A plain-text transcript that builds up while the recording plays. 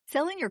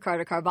Selling your car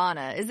to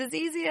Carvana is as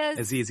easy as...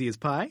 As easy as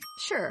pie?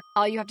 Sure.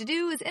 All you have to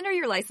do is enter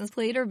your license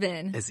plate or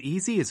VIN. As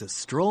easy as a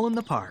stroll in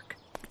the park.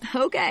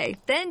 Okay,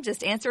 then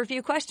just answer a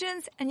few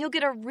questions and you'll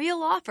get a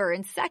real offer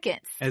in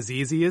seconds. As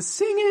easy as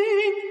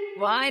singing.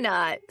 Why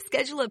not?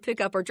 Schedule a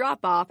pickup or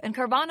drop off and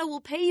Carvana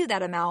will pay you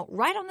that amount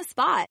right on the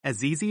spot.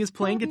 As easy as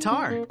playing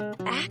guitar.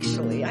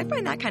 Actually, I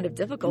find that kind of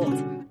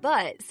difficult.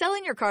 But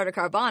selling your car to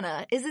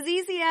Carvana is as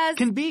easy as...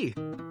 Can be.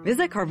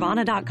 Visit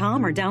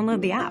Carvana.com or download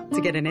the app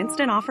to get an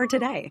instant offer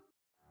today.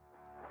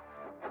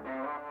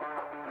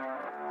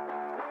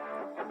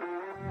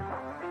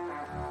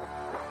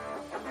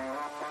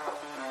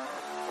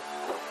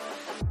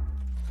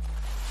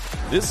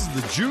 This is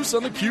the Juice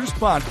on the Cuse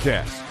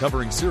Podcast,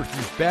 covering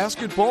Syracuse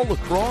basketball,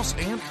 lacrosse,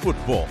 and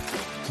football.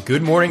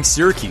 Good morning,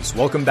 Syracuse.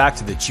 Welcome back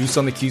to the Juice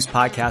on the Cuse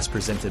Podcast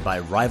presented by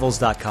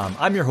Rivals.com.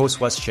 I'm your host,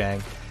 Wes Cheng.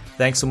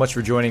 Thanks so much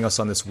for joining us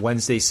on this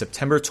Wednesday,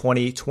 September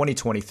 20,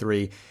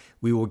 2023.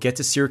 We will get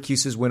to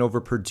Syracuse's win over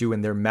Purdue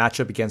and their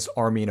matchup against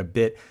Army in a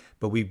bit,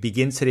 but we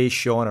begin today's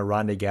show on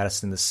Oronde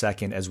Gaddison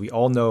II. As we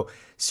all know,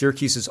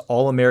 Syracuse's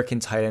All-American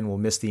tight end will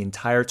miss the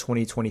entire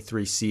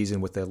 2023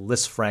 season with a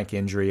Lisfranc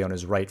injury on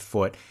his right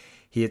foot.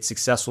 He had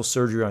successful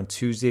surgery on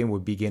Tuesday and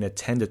would begin a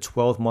 10 to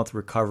 12-month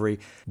recovery.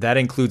 That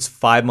includes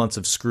 5 months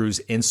of screws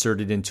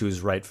inserted into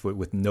his right foot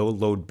with no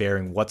load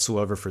bearing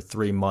whatsoever for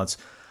 3 months.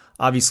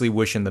 Obviously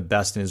wishing the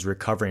best in his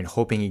recovery and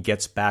hoping he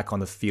gets back on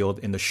the field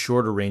in the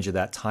shorter range of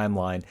that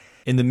timeline.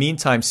 In the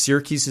meantime,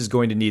 Syracuse is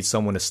going to need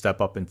someone to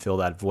step up and fill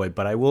that void.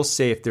 But I will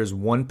say if there's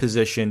one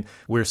position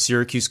where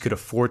Syracuse could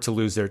afford to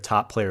lose their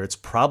top player, it's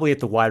probably at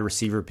the wide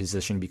receiver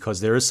position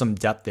because there is some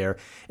depth there.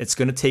 It's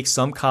going to take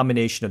some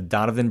combination of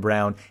Donovan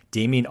Brown,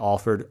 Damian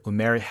Alford,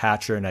 Omari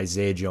Hatcher, and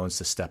Isaiah Jones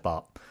to step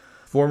up.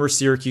 Former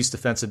Syracuse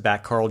defensive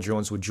back Carl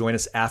Jones would join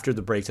us after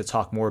the break to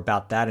talk more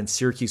about that and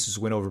Syracuse's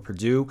win over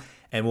Purdue.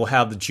 And we'll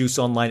have the Juice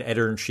Online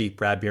editor-in-chief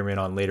Brad Bierman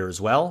on later as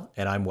well.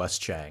 And I'm Wes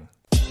Cheng.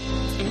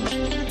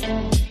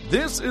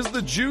 This is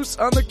the Juice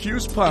on the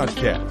Cuse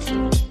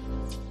Podcast.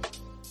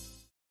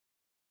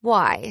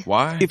 Why?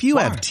 Why? If you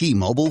have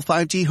T-Mobile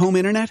 5G home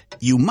internet,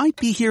 you might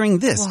be hearing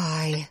this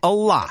Why? a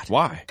lot.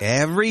 Why?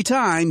 Every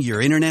time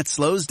your internet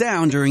slows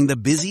down during the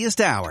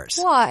busiest hours.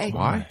 Why?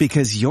 Why?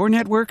 Because your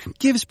network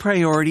gives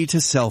priority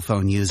to cell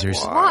phone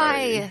users.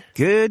 Why?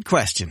 Good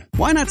question.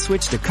 Why not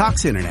switch to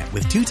Cox Internet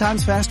with 2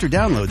 times faster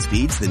download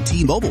speeds than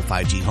T-Mobile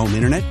 5G home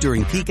internet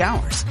during peak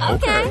hours?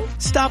 Okay.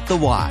 Stop the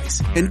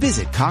whys and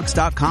visit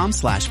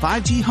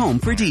cox.com/5G home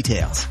for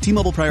details.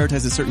 T-Mobile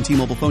prioritizes certain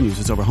T-Mobile phone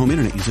users over home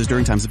internet users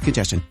during times of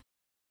congestion.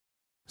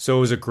 So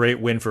it was a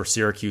great win for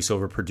Syracuse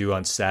over Purdue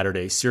on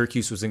Saturday.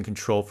 Syracuse was in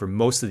control for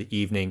most of the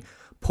evening,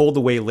 pulled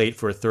away late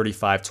for a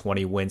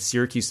 35-20 win.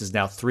 Syracuse is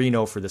now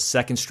 3-0 for the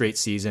second straight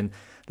season.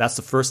 That's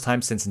the first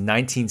time since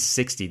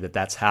 1960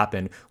 that's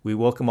happened. We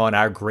welcome on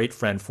our great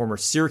friend, former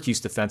Syracuse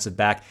defensive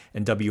back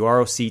and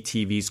WROC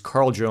TV's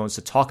Carl Jones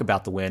to talk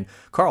about the win.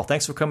 Carl,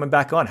 thanks for coming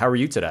back on. How are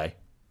you today?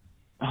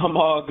 I'm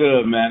all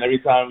good, man. Every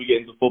time we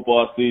get into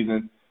football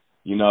season,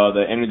 you know,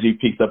 the energy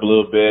peaks up a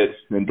little bit,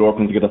 the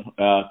endorphins get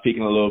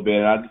peaking a little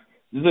bit. I'm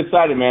just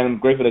excited, man. I'm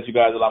grateful that you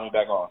guys allow me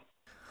back on.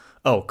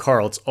 Oh,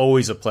 Carl, it's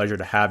always a pleasure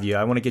to have you.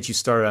 I want to get you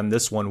started on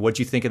this one. What'd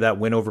you think of that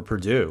win over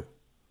Purdue?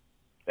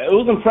 It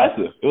was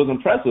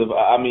impressive.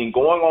 I mean,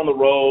 going on the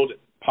road,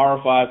 Power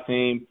 5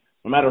 team,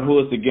 no matter who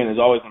it's again, it's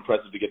always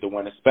impressive to get the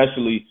win,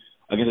 especially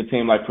against a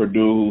team like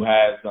Purdue who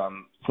has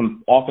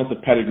some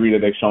offensive pedigree that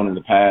they've shown in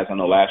the past. I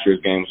know last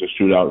year's game was a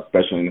shootout,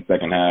 especially in the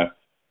second half.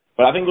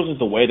 But I think it was just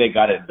the way they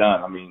got it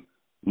done. I mean,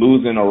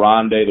 losing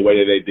Oronde the way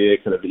that they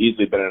did could have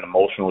easily been an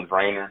emotional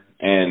drainer.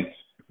 And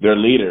their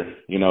leader,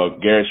 you know,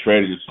 Garrett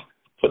Schrader, just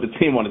put the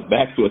team on his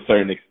back to a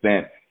certain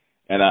extent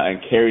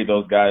and carried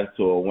those guys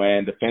to a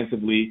win.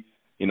 Defensively,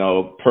 you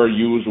know, per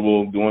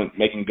usual,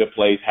 making good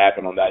plays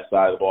happen on that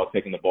side of the ball,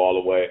 taking the ball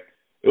away.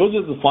 It was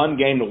just a fun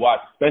game to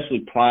watch, especially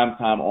prime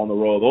time on the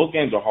road. Those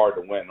games are hard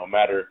to win, no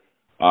matter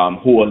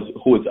who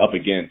it's up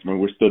against. I mean,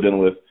 we're still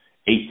dealing with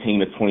 18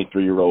 to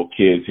 23-year-old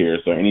kids here,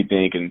 so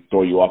anything can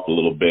throw you off a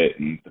little bit.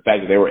 And the fact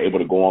that they were able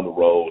to go on the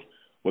road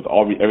with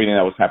everything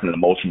that was happening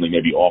emotionally,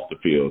 maybe off the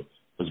field,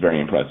 was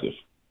very impressive.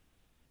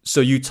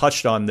 So you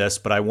touched on this,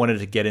 but I wanted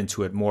to get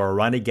into it more.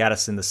 Oronde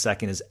Gaddison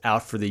II is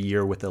out for the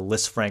year with a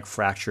Lisfranc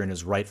fracture in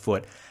his right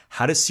foot.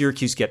 How does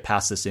Syracuse get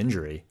past this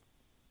injury?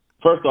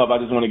 First off, I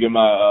just want to give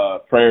my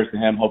prayers to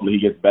him. Hopefully he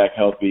gets back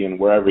healthy and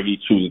wherever he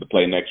chooses to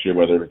play next year,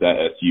 whether it's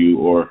at SU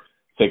or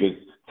take his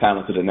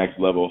talent to the next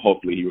level,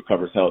 hopefully he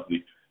recovers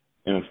healthy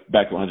and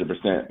back to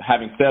 100%.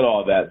 Having said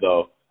all that,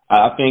 though,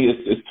 I think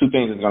it's 2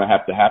 things that's going to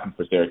have to happen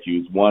for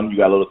Syracuse. One, you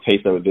got a little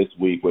taste of it this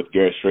week with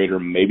Garrett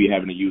Schrader maybe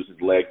having to use his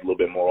legs a little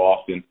bit more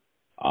often,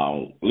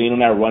 lean on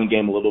that run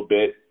game a little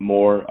bit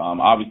more.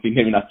 Obviously,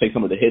 maybe not take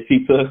some of the hits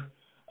he took,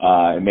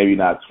 and maybe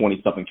not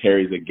 20-something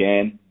carries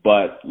again,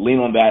 but lean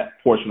on that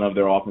portion of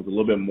their offense a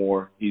little bit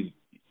more. He's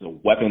a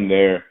weapon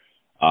there,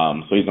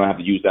 so he's going to have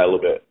to use that a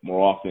little bit more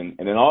often.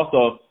 And then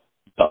also,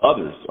 the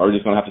others are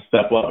just going to have to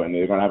step up, and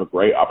they're going to have a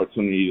great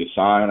opportunity to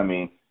shine. I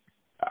mean,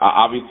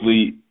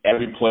 obviously,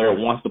 every player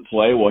wants to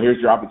play. Well, here's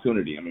your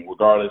opportunity. I mean,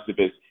 regardless if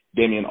it's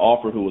Damian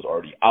Alford, who was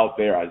already out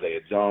there, Isaiah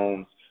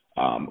Jones,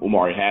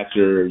 Umari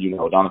Hatcher,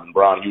 Donovan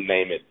Brown, you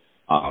name it.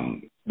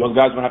 Those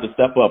guys are going to have to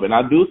step up. And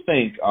I do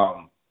think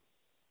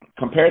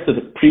compared to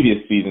the previous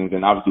seasons,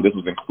 and obviously this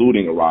was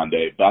including Aronde,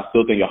 but I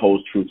still think it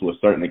holds true to a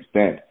certain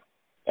extent.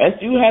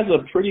 SU has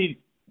a pretty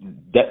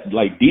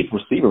deep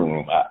receiver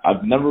room.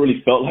 I've never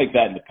really felt like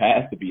that in the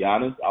past, to be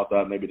honest,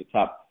 outside maybe the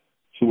top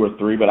 2 or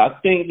 3. But I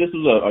think this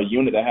is a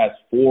unit that has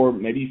 4,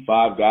 maybe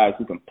 5 guys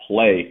who can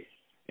play,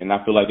 and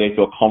I feel like they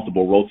feel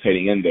comfortable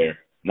rotating in there.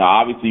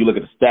 Now, obviously, you look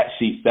at the stat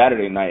sheet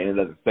Saturday night, and it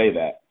doesn't say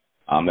that.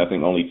 I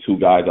think only 2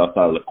 guys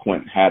outside of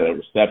LeQuint had a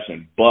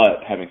reception.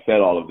 But having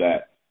said all of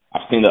that,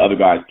 I've seen the other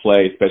guys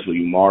play, especially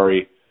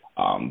Umari.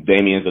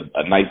 Damian's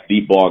a nice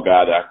deep ball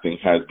guy that I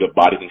think has good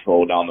body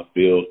control down the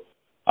field.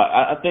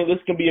 I think this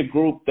can be a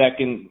group that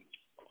can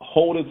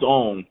hold its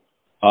own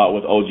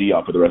with OG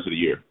out for the rest of the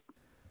year.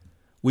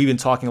 We've been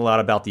talking a lot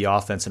about the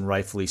offense, and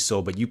rightfully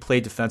so, but you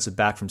played defensive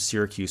back from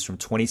Syracuse from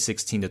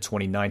 2016 to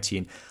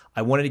 2019.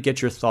 I wanted to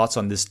get your thoughts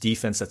on this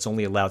defense that's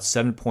only allowed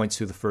 7 points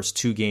through the first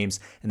 2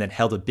 games and then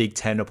held a Big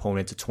Ten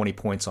opponent to 20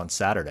 points on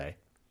Saturday.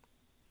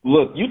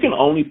 Look, you can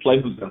only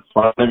play who's in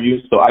front of you,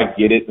 so I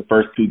get it. The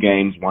first 2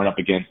 games weren't up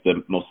against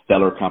the most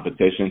stellar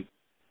competition,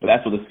 but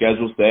that's what the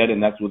schedule said,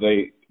 and that's what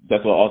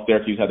all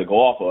Syracuse had to go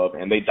off of,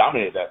 and they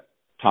dominated that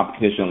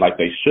competition like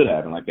they should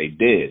have and like they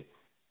did.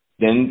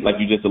 Then, like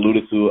you just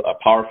alluded to, a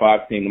Power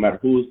 5 team, no matter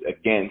who's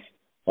against,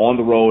 on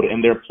the road,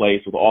 in their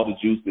place with all the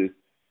juices,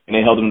 and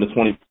they held them to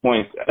 20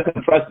 points. That's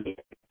impressive.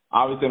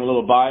 Obviously, I'm a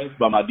little biased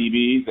by my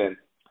DBs, and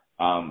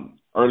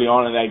early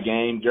on in that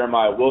game,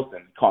 Jeremiah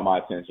Wilson caught my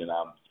attention,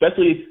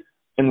 especially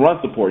in run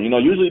support.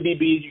 Usually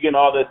DBs, you get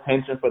all the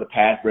attention for the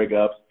pass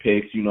breakups,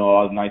 picks,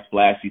 all the nice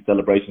flashy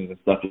celebrations and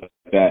stuff like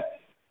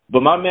that.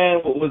 But my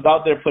man was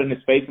out there putting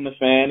his face in the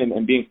fan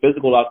and being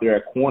physical out there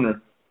at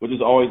corner, which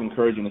is always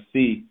encouraging to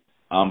see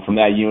from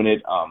that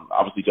unit.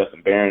 Obviously,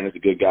 Justin Barron is a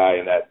good guy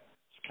in that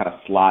kind of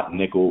slot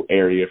nickel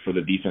area for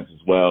the defense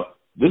as well.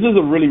 This is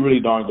a really, really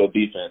darn good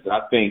defense, and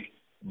I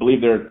believe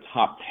they're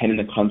top 10 in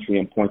the country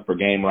in points per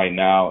game right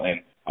now,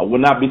 and I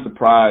would not be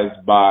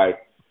surprised by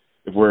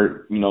if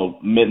we're,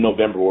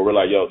 mid-November where we're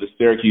like, this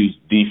Syracuse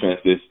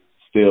defense is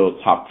still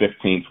top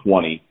 15,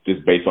 20,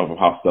 just based off of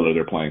how stellar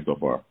they're playing so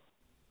far.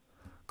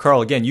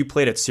 Carl, again, you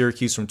played at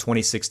Syracuse from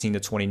 2016 to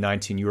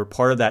 2019. You were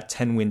part of that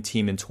 10-win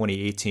team in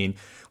 2018.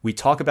 We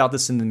talk about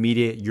this in the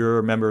media. You're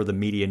a member of the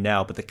media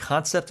now, but the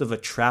concept of a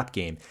trap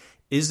game,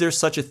 is there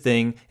such a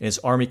thing, and is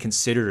Army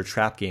considered a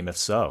trap game if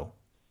so?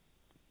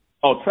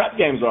 Oh, trap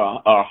games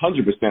are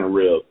 100%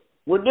 real.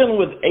 We're dealing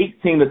with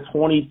 18 to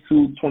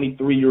 22,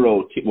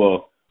 23-year-old kids.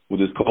 Well, with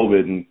this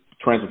COVID and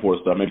transfer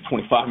portal stuff, maybe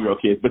 25-year-old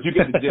kids. But you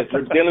get the gist.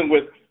 We're dealing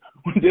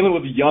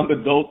with young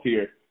adults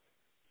here.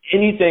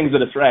 Anything's a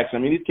distraction.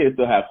 I mean, these kids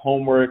still have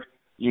homework,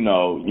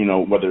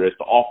 whether it's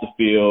the off the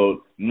field,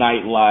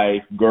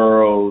 nightlife,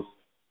 girls,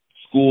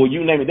 school,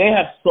 you name it. They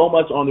have so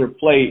much on their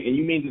plate, and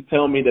you mean to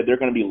tell me that they're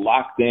going to be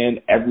locked in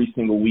every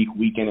single week,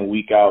 week in and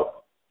week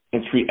out,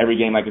 and treat every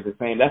game like it's the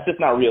same? That's just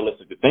not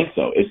realistic to think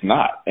so. It's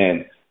not.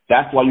 And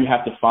that's why you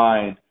have to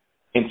find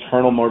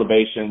internal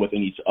motivation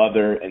within each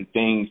other and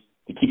things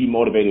to keep you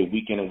motivated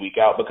week in and week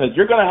out, because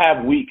you're going to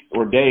have weeks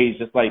or days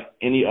just like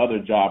any other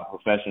job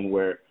profession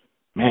where,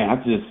 man,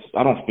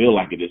 I don't feel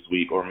like it this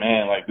week, or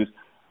man, like this,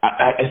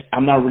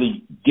 I'm not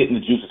really getting the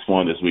juices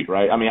flowing this week,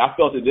 right? I mean, I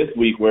felt it this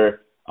week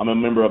where I'm a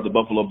member of the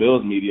Buffalo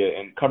Bills media,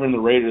 and covering the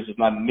Raiders is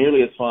not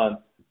nearly as fun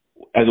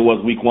as it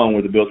was week 1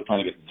 where the Bills were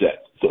trying to get the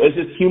Jets. So it's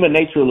just human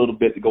nature a little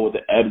bit to go with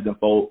the ebbs and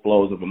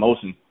flows of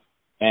emotion.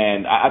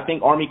 And I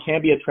think Army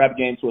can be a trap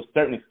game to a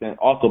certain extent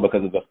also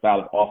because of the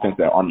style of offense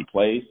that Army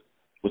plays,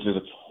 which is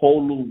a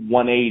total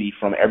 180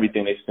 from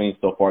everything they've seen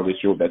so far this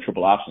year with that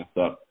triple option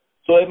stuff.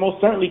 So it most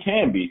certainly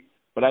can be.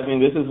 But I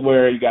think this is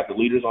where you got the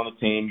leaders on the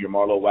team, your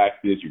Marlo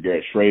Waxes, your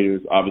Garrett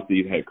Schraders, obviously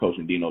you've had Coach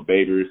Dino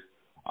Babers,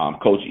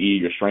 Coach E,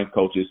 your strength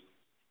coaches.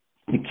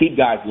 You keep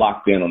guys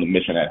locked in on the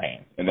mission at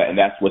hand. And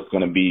that's what's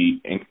going to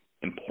be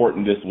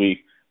important this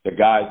week. The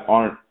guys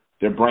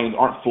their brains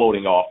aren't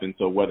floating off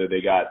into whether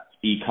they got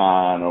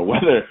econ or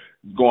whether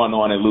it's going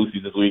on at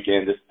Lucy's this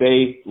weekend. To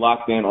stay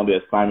locked in on the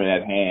assignment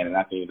at hand. And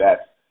I think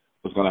that's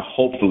what's going to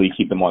hopefully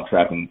keep them on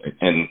track and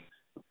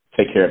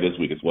take care of this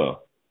week as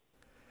well.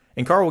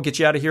 And Carl, we'll get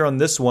you out of here on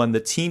this one. The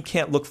team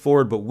can't look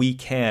forward, but we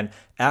can.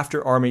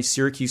 After Army,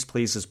 Syracuse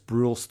plays this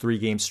brutal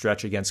 3-game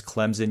stretch against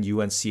Clemson,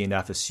 UNC, and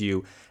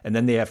FSU. And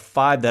then they have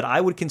 5 that I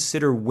would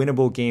consider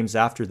winnable games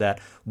after that.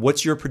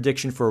 What's your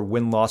prediction for a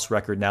win-loss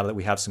record now that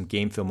we have some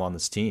game film on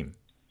this team?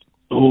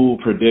 Ooh,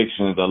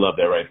 predictions. I love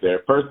that right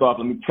there. First off,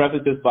 let me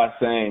preface this by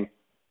saying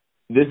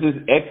this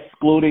is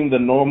excluding the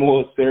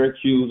normal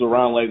Syracuse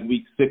around like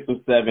week 6 or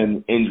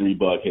 7 injury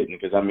bug hitting.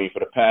 Because, I mean, for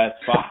the past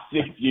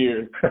 5-6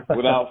 years,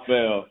 without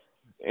fail,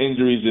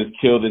 injuries just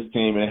kill this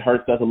team. And it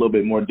hurts us a little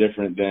bit more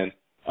different than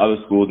other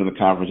schools in the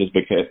conference just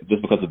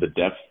because of the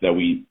depth that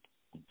we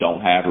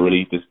don't have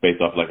really, just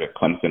based off like a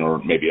Clemson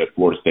or maybe a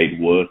Florida State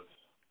would.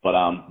 But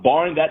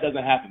barring that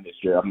doesn't happen this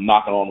year, I'm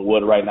knocking on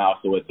wood right now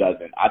so it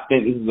doesn't. I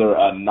think this is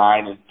a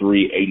 9-3,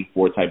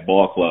 8-4 type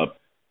ball club.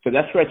 because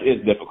that stretch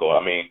is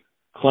difficult. I mean,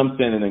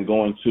 Clemson and then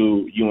going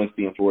to UNC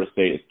and Florida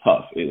State is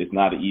tough. It's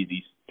not an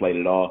easy slate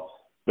at all.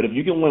 But if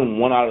you can win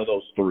one out of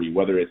those three,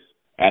 whether it's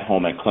at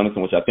home at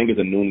Clemson, which I think is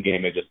a noon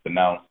game they just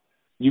announced,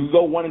 you can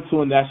go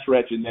 1-2 in that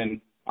stretch, and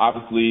then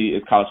obviously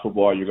it's college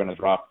football. You're going to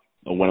drop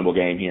a winnable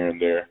game here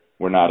and there.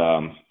 We're not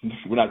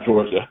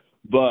Georgia,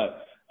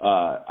 but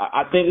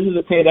I think this is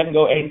a team that can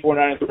go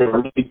 8-4, 9-3. I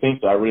really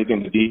think so. I really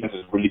think the defense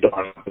is really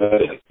darn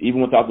good. And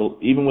even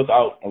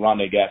without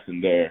Rondé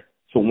Gaston there,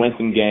 to win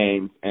some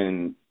games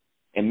and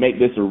make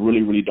this a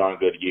really, really darn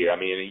good year. I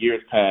mean, in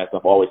years past,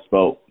 I've always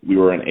felt we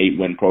were an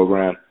 8-win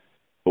program,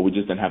 but we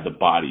just didn't have the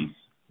bodies,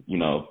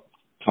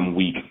 come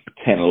week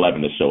 10,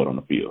 11 to show it on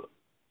the field.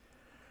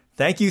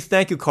 Thank you,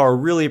 Carl.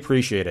 Really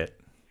appreciate it.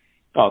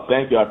 Oh,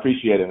 thank you. I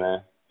appreciate it,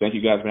 man. Thank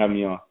you guys for having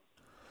me on.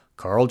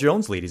 Carl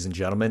Jones, ladies and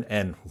gentlemen,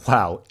 and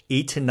wow,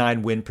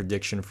 8-9 win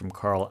prediction from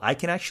Carl. I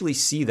can actually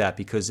see that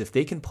because if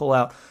they can pull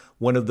out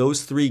one of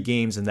those three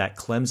games in that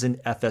Clemson,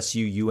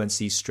 FSU,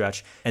 UNC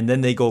stretch, and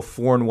then they go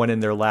 4-1 in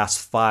their last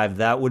 5,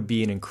 that would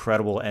be an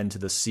incredible end to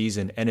the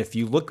season. And if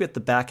you look at the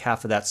back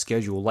half of that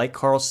schedule, like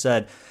Carl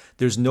said,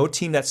 there's no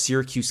team that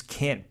Syracuse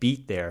can't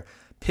beat there.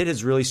 Pitt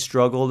has really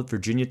struggled.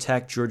 Virginia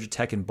Tech, Georgia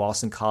Tech, and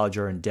Boston College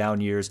are in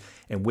down years,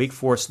 and Wake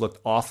Forest looked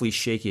awfully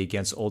shaky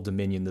against Old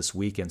Dominion this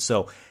weekend.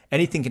 So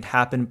anything can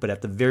happen, but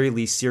at the very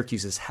least,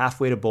 Syracuse is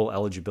halfway to bowl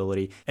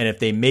eligibility, and if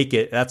they make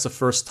it, that's the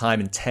first time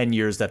in 10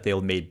 years that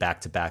they'll made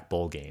back-to-back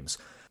bowl games.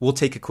 We'll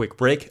take a quick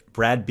break.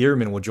 Brad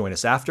Bierman will join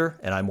us after,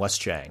 and I'm Wes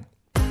Cheng.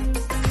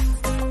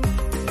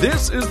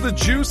 This is the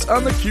Juice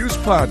on the Cuse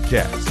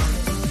Podcast.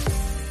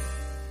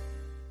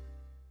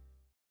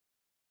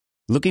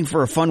 Looking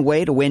for a fun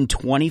way to win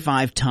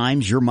 25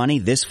 times your money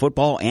this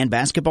football and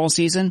basketball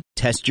season?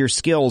 Test your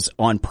skills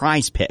on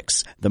Prize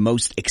Picks, the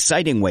most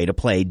exciting way to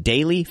play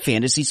daily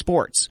fantasy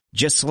sports.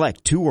 Just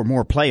select 2 or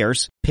more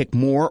players, pick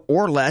more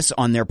or less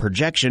on their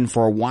projection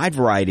for a wide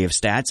variety of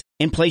stats,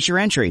 and place your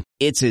entry.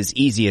 It's as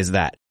easy as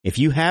that. If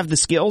you have the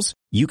skills,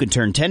 you can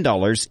turn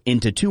 $10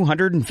 into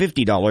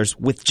 $250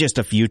 with just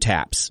a few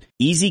taps.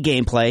 Easy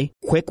gameplay,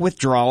 quick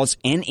withdrawals,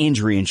 and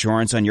injury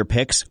insurance on your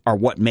picks are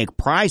what make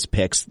Prize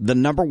Picks the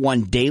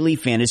 #1 daily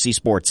fantasy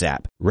sports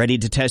app. Ready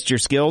to test your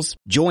skills?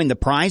 Join the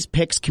Prize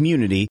Picks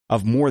community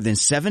of more than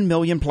 7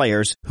 million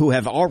players who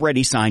have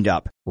already signed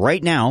up.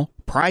 Right now,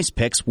 Prize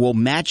Picks will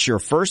match your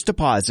first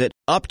deposit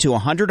up to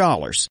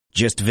 $100.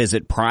 Just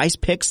visit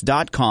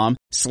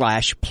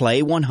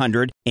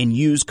prizepicks.com/play100 and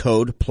use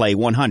code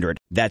PLAY100.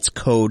 That's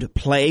code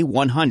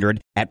PLAY100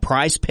 at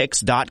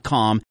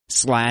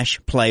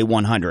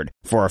prizepicks.com/play100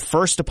 for a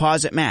first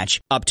deposit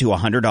match up to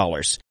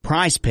 $100.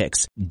 Prize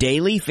Picks,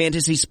 daily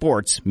fantasy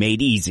sports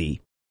made easy.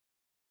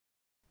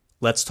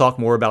 Let's talk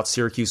more about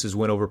Syracuse's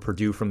win over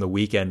Purdue from the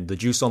weekend. The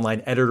Juice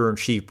Online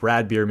editor-in-chief,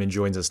 Brad Bierman,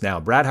 joins us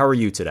now. Brad, how are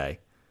you today?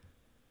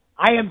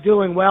 I am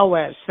doing well,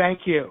 Wes.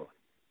 Thank you.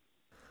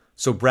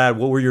 So, Brad,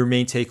 what were your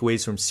main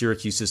takeaways from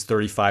Syracuse's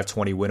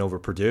 35-20 win over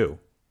Purdue?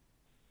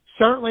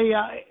 Certainly,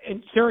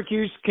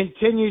 Syracuse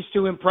continues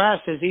to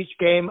impress as each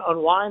game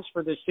unwinds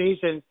for the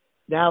season.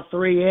 Now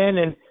 3 in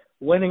and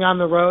winning on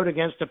the road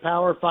against a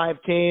Power 5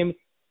 team,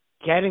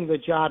 getting the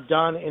job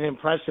done in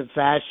impressive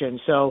fashion.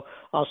 So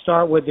I'll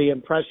start with the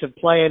impressive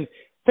play. And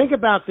think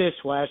about this,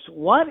 Wes.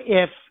 What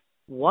if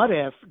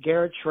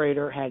Garrett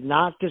Schrader had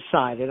not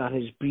decided on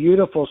his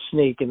beautiful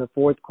sneak in the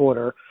fourth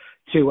quarter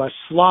to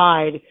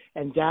slide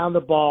and down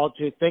the ball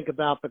to think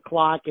about the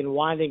clock and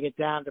winding it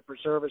down to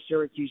preserve a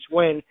Syracuse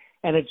win,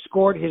 and had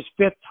scored his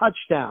 5th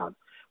touchdown?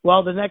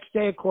 Well, the next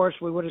day, of course,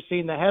 we would have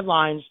seen the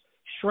headlines,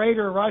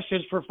 Schrader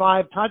rushes for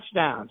 5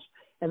 touchdowns,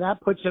 and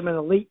that puts him in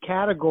elite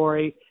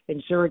category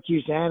in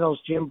Syracuse annals.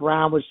 Jim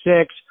Brown was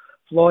 6,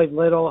 Floyd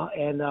Little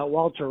and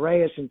Walter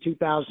Reyes in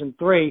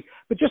 2003.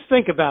 But just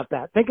think about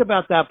that. Think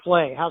about that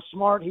play, how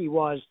smart he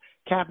was,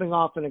 capping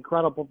off an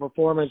incredible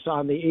performance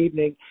on the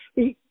evening.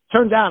 He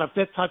turned down a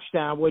 5th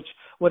touchdown, which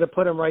would have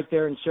put him right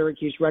there in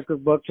Syracuse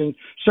record books and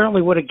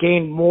certainly would have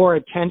gained more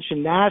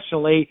attention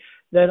nationally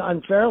than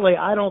unfairly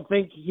I don't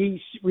think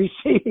he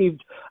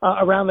received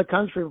around the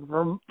country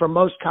from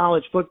most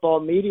college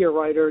football media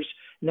writers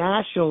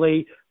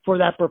nationally for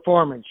that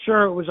performance.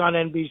 Sure, it was on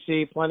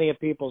NBC. Plenty of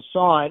people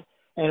saw it,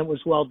 and it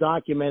was well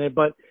documented.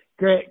 But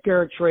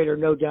Garrett Schrader,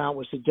 no doubt,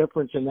 was the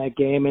difference in that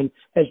game and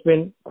has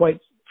been,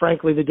 quite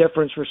frankly, the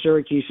difference for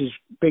Syracuse's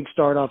big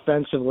start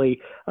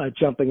offensively,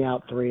 jumping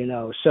out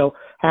 3-0. So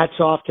hats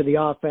off to the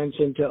offense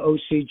and to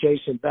OC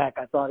Jason Beck.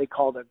 I thought he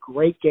called a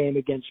great game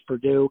against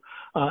Purdue,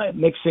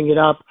 mixing it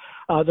up.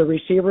 The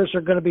receivers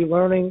are going to be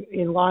learning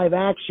in live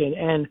action.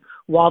 And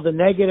while the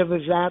negative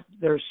is that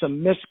there's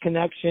some missed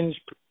connections,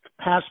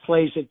 pass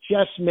plays that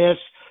just miss,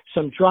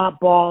 some drop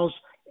balls,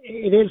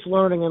 it is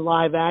learning in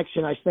live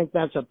action. I think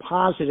that's a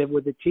positive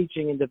with the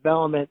teaching and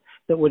development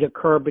that would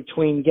occur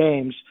between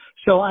games.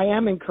 So I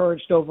am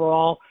encouraged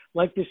overall.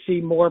 Like to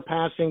see more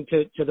passing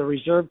to the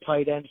reserve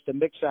tight ends to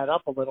mix that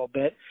up a little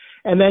bit.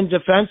 And then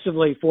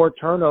defensively, 4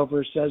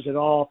 turnovers says it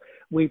all.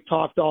 We've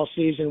talked all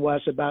season,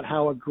 Wes, about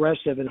how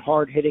aggressive and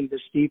hard-hitting this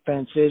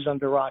defense is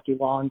under Rocky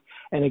Long,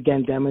 and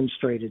again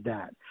demonstrated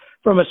that.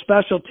 From a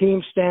special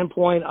team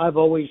standpoint, I've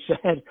always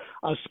said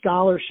a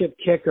scholarship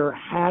kicker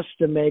has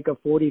to make a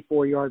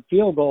 44-yard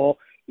field goal,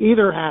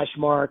 either hash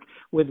mark,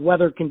 with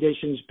weather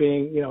conditions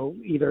being,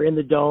 either in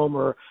the dome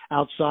or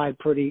outside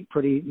pretty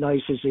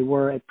nice as they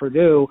were at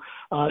Purdue.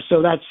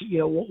 So that's,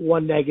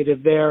 one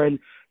negative there. And,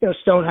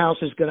 Stonehouse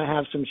is going to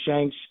have some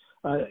shanks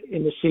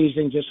in the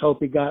season. Just hope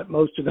he got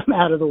most of them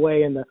out of the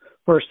way in the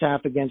first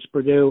half against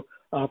Purdue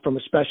from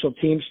a special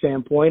team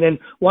standpoint. And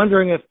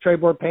wondering if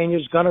Trebor Pena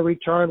is going to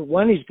return,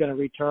 when he's going to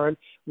return.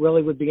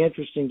 Really would be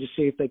interesting to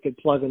see if they could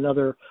plug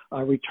another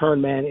return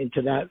man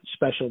into that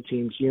special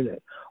teams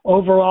unit.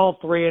 Overall,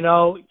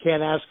 3-0.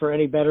 Can't ask for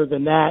any better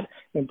than that.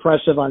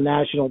 Impressive on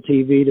national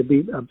TV to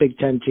be a Big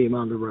Ten team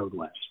on the road,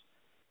 Wes.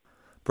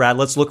 Brad,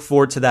 let's look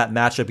forward to that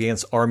matchup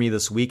against Army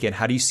this weekend.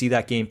 How do you see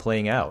that game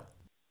playing out?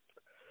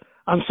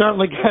 I'm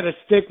certainly going to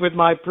stick with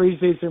my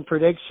preseason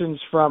predictions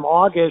from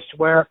August,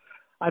 where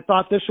I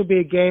thought this would be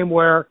a game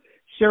where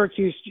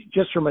Syracuse,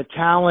 just from a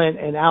talent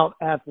and out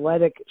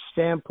athletic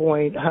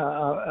standpoint,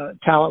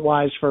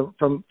 talent-wise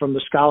from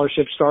the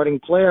scholarship starting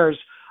players,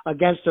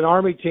 against an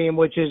Army team,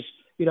 which is,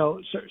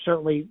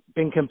 certainly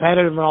been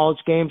competitive in all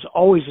its games,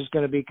 always is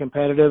going to be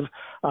competitive,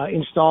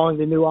 installing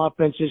the new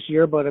offense this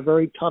year, but a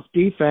very tough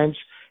defense,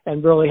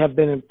 and really have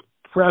been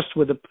impressed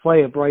with the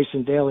play of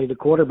Bryson Daly, the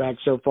quarterback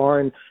so far,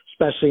 and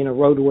especially in a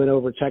road win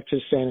over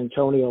Texas San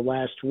Antonio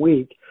last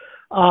week.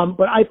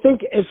 But I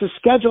think as the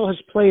schedule has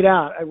played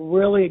out, I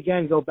really,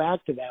 again, go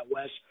back to that,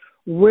 Wes,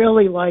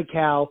 really like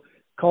how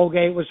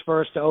Colgate was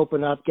first to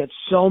open up, get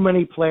so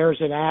many players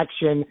in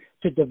action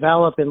to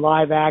develop in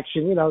live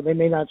action. They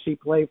may not see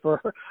play for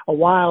a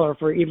while or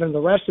for even the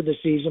rest of the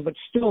season, but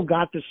still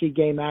got to see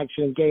game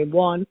action in game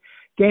one.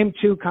 Game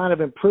two kind of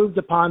improved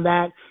upon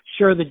that.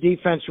 Sure, the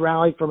defense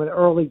rallied from an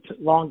early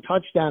long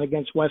touchdown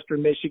against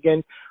Western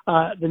Michigan.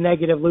 The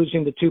negative,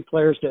 losing the two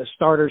players to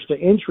starters to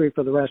injury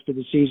for the rest of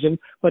the season,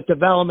 but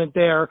development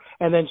there,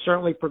 and then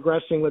certainly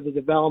progressing with the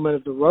development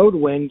of the road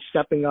win,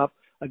 stepping up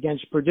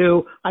against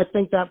Purdue. I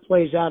think that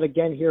plays out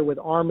again here with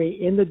Army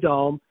in the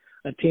Dome,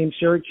 a team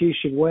Syracuse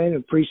should win.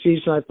 In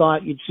preseason, I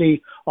thought you'd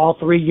see all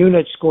three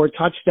units score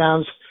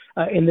touchdowns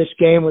in this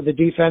game with the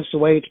defense the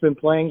way it's been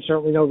playing.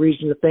 Certainly no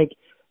reason to think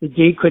the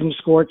D couldn't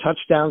score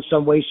touchdowns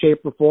some way,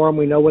 shape, or form.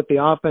 We know what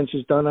the offense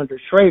has done under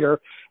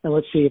Schrader, and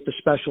let's see if the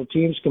special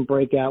teams can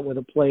break out with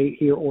a play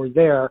here or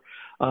there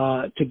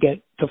to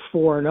get to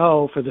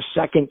 4-0 for the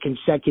second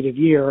consecutive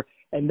year.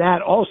 And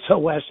that also,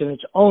 Wes, in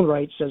its own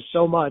right, says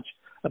so much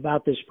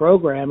about this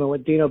program and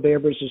what Dino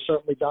Babers has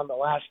certainly done the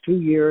last 2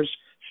 years,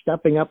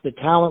 stepping up the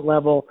talent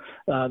level,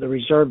 the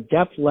reserve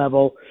depth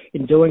level,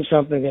 in doing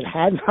something that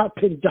had not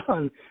been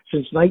done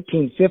since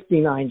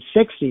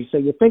 1959-60. So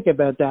you think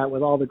about that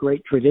with all the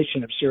great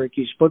tradition of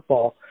Syracuse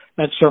football,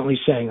 that's certainly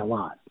saying a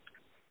lot.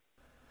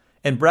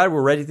 And Brad,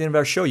 we're ready at the end of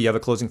our show. You have a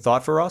closing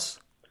thought for us?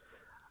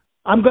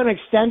 I'm going to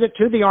extend it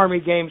to the Army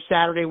game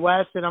Saturday,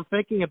 West, and I'm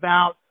thinking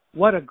about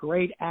what a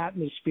great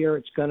atmosphere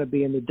it's going to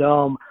be in the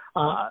Dome.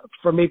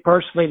 For me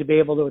personally, to be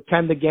able to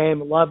attend the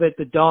game, love it.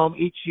 The Dome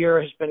each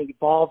year has been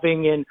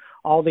evolving in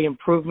all the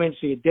improvements,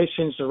 the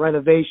additions, the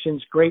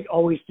renovations. Great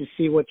always to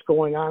see what's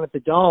going on at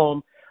the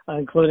Dome,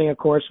 including, of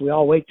course, we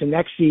all wait to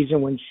next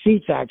season when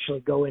seats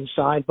actually go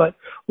inside. But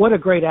what a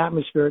great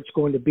atmosphere it's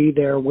going to be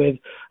there with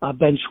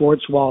Ben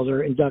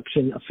Schwartzwalder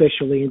induction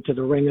officially into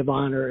the Ring of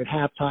Honor at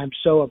halftime.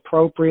 So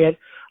appropriate.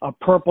 A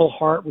Purple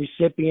Heart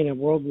recipient in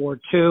World War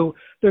II.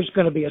 There's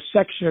going to be a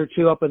section or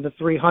two up in the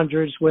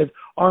 300s with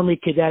Army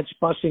cadets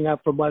busing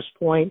up from West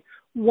Point.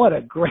 What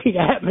a great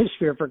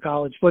atmosphere for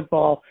college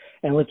football.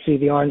 And let's see,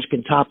 the Orange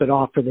can top it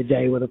off for the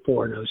day with a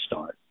 4-0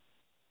 start.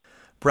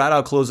 Brad,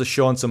 I'll close the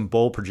show on some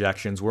bowl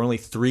projections. We're only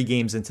 3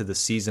 games into the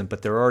season,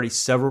 but there are already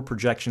several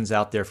projections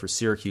out there for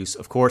Syracuse.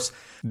 Of course,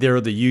 there are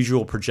the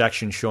usual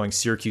projections showing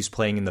Syracuse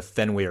playing in the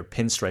Fenway or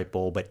Pinstripe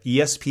Bowl, but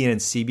ESPN and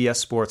CBS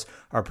Sports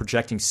are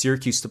projecting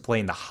Syracuse to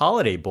play in the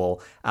Holiday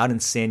Bowl out in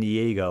San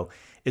Diego.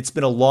 It's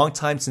been a long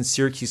time since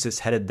Syracuse has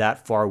headed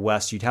that far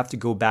west. You'd have to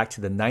go back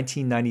to the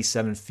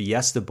 1997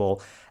 Fiesta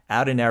Bowl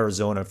out in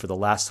Arizona for the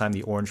last time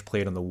the Orange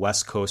played on the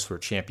West Coast for a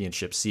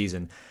championship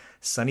season.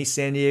 Sunny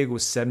San Diego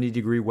with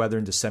 70-degree weather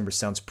in December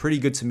sounds pretty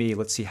good to me.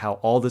 Let's see how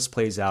all this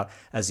plays out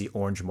as the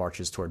Orange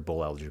marches toward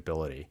bowl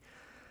eligibility.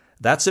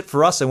 That's it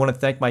for us. I want to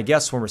thank my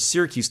guests, former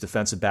Syracuse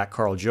defensive back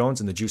Carl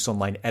Jones and the Juice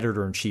Online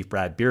editor-in-chief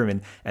Brad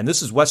Bierman. And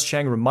this is Wes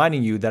Cheng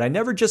reminding you that I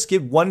never just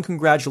give one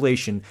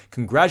congratulation.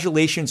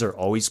 Congratulations are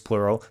always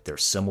plural. They're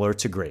similar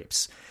to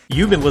grapes.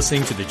 You've been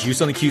listening to the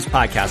Juice on the Cuse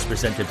podcast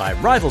presented by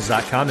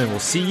Rivals.com, and we'll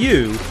see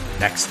you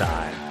next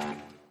time.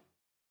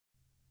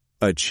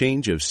 A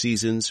change of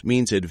seasons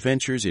means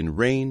adventures in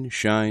rain,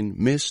 shine,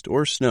 mist,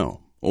 or snow,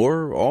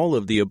 or all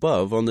of the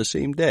above on the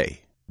same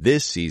day.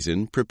 This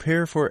season,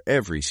 prepare for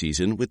every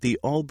season with the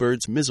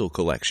Allbirds Mizzle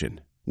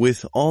Collection.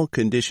 With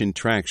all-condition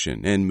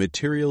traction and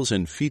materials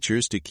and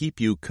features to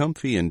keep you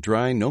comfy and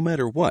dry no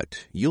matter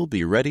what, you'll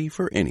be ready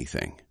for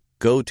anything.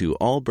 Go to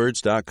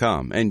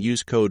allbirds.com and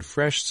use code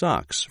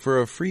FRESHSOCKS for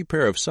a free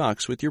pair of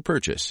socks with your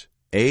purchase.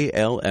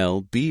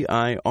 ALLBIRDS.com,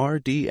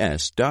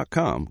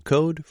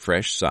 code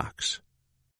FRESHSOCKS.